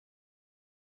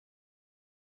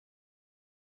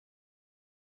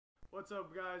What's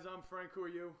up, guys? I'm Frank. Who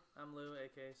are you? I'm Lou,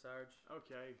 aka Sarge.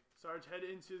 Okay. Sarge, head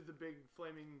into the big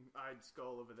flaming-eyed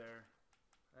skull over there.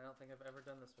 I don't think I've ever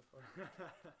done this before.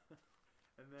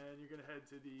 And then you're going to head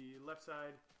to the left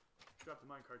side, drop the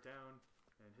minecart down,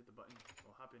 and hit the button.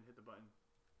 Well, hop in, hit the button.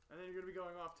 And then you're going to be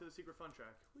going off to the secret fun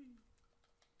track. Whee!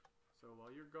 So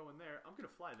while you're going there, I'm going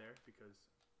to fly there because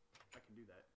I can do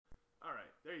that.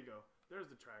 Alright, there you go. There's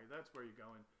the track. That's where you're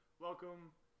going.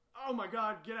 Welcome. Oh my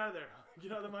god, get out of there.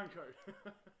 Get out of the minecart.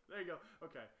 There you go.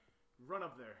 Okay. Run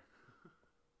up there.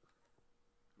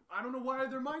 I don't know why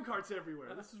there are minecarts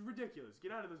everywhere. This is ridiculous.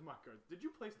 Get out of this minecart. Did you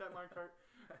place that minecart?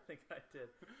 I think I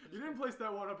did. You didn't place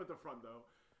that one up at the front, though.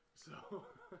 So,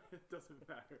 it doesn't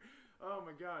matter. Oh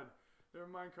my god. There are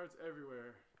minecarts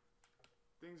everywhere.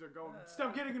 Things are going...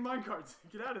 Stop getting in minecarts!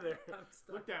 Get out of there! I'm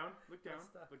stuck. Look down. Look down. I'm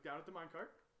stuck. Look down at the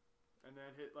minecart. And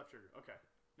then hit left trigger. Okay.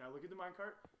 Now look at the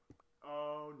minecart.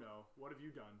 Oh no. What have you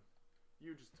done?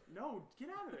 You just... No! Get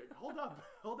out of there! Hold up!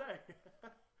 Hold on!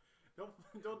 Don't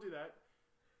do that.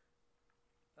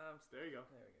 There you go.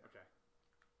 There we go. Okay.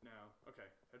 Now, okay.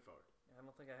 Head forward. I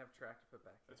don't think I have track to put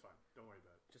back. That's fine. Don't worry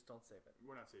about it. Just don't save it.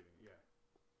 We're not saving it. Yeah.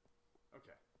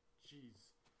 Okay. Jeez.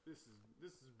 This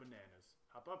is bananas.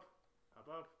 Hop up. Hop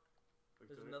up. Look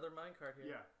There's to another minecart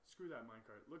here. Yeah. Screw that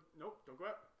minecart. Look. Nope. Don't go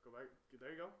out. Go back. There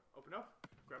you go. Open up.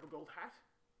 Grab a gold hat.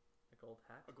 A gold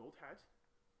hat. A gold hat.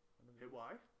 One of Hit these.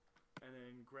 Y. And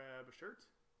then grab a shirt.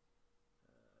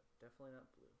 Definitely not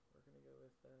blue. We're gonna go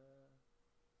with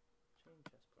chain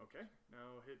chest plate. Okay.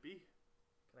 Now hit B.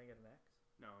 Can I get an axe?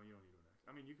 No, you don't need an axe.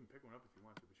 I mean, you can pick one up if you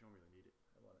want to, but you don't really need it.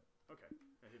 I want it. Okay.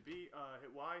 Now hit B. Hit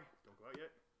Y. Don't go out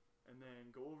yet. And then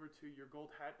go over to your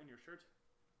gold hat and your shirt.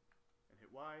 And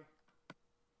hit Y.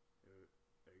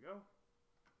 There you go.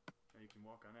 Now you can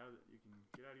walk on out. You can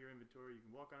get out of your inventory. You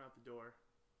can walk on out the door.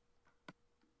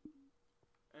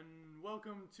 And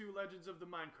welcome to Legends of the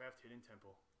Minecraft Hidden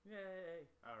Temple. Yay!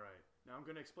 Alright, now I'm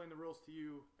going to explain the rules to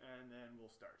you, and then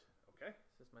we'll start, okay?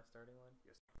 Is this my starting line?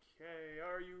 Yes. Okay,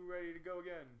 are you ready to go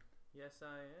again? Yes,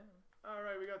 I am.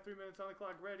 Alright, we got 3 minutes on the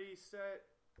clock. Ready, set,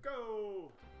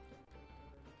 go!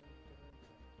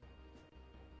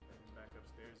 Heading back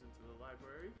upstairs into the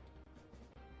library.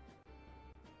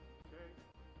 Okay.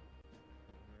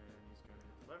 And then he's going to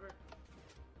hit the lever.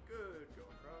 Good, go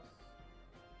across.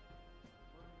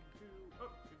 1, 2, oh,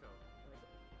 he fell. Still.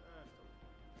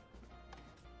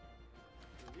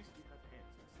 At least you have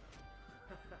hands this time.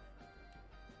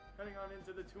 Heading on into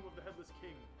the Tomb of the Headless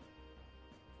King.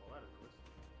 Fall out, of course.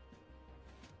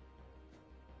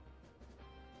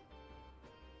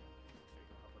 There you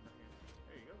go, hop on the hands.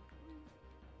 There you go.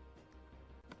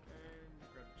 And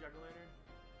grab the jack-o'-lantern.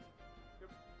 Yep.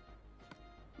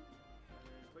 And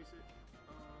then place it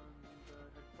on the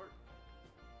head part.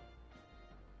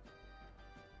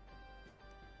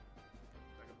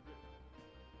 Back up a bit.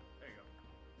 There you go.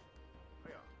 Oh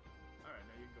yeah. Alright,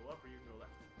 now you can go up or you can go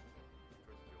left.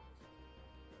 Choice is yours.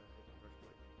 Hit the first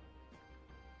blade.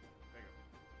 There you go.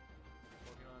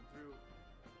 Walking on through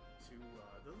to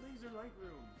the laser light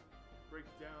room. Break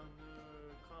down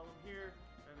the column here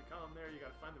and the column there. You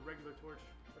gotta find the regular torch.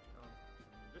 Which column?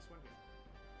 And this one here.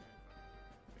 And find it.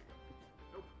 There you go.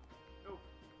 Nope. Nope.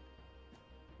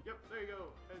 Yep, there you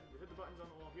go. Hit the buttons on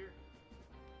the wall here.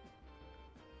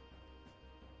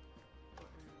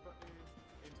 Button.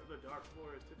 Into the dark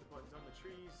forest. Hit the buttons on the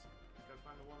trees. Gotta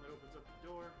find the one that opens up the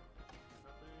door.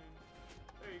 Nothing.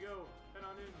 There you go. Head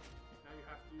on in. Now you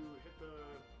have to hit the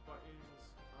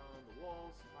buttons on the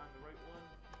walls. Find the right one.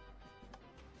 I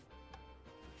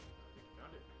think you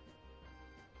found it.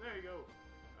 There you go.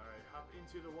 Alright, hop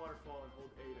into the waterfall and hold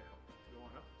A to help. To go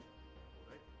on up. Hold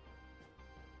A.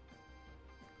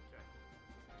 Okay.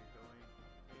 Now you're going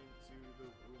into the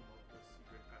room of the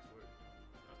secret password.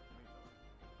 Oh, wait, oh.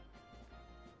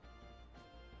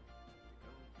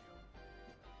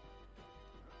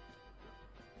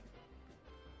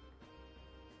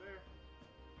 There.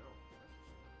 No.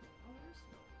 Oh, there's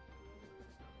snow. There's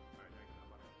snow. Alright, now you can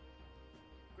hop on it.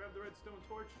 Grab the redstone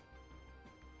torch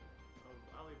of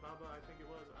Alibaba, I think it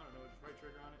was. I don't know, just right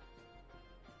trigger on it.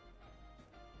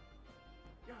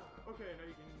 Yeah, okay, now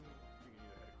you can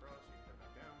either head across, you can head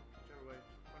back down, whichever way.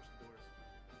 Punch the doors,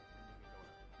 and you can go out.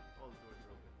 All the doors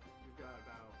are open. You've got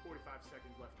about 45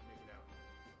 seconds left to make it out. You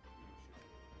should be able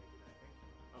to make it, I think.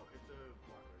 Oh, hit the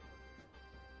block right there.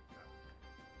 Yeah.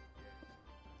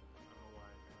 I don't know why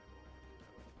I don't have to do it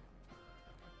that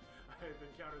way. I've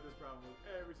encountered this problem with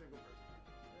every single person.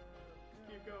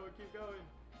 Keep going, keep going.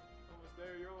 Almost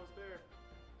there, you're almost there.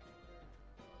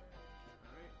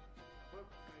 Alright. Whoop,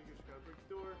 now you just gotta break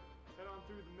the door. Head on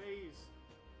through the maze.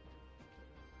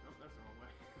 Nope, that's the wrong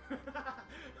way.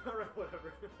 Alright,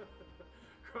 whatever.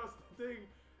 Cross the thing,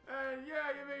 and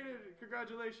yeah, you made it!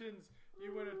 Congratulations!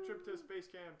 You win a trip to space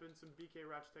camp and some BK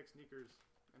Ratchetech sneakers,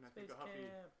 and I think Space a Huffy.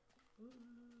 camp.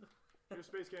 Woo. Your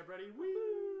space camp ready?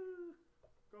 Woo!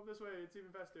 Go up this way. It's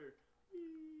even faster.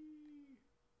 Whee!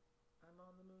 I'm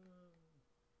on the moon.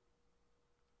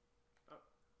 Oh,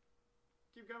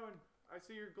 keep going. I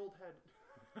see your gold head.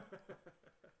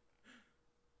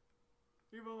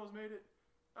 You've almost made it.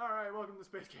 All right, welcome to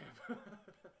space camp.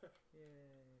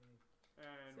 Yay.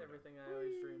 And It's everything I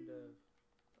always dreamed of.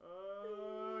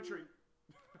 Tree.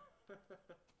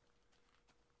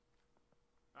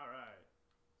 All right.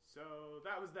 So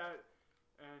that was that,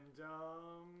 and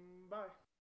bye.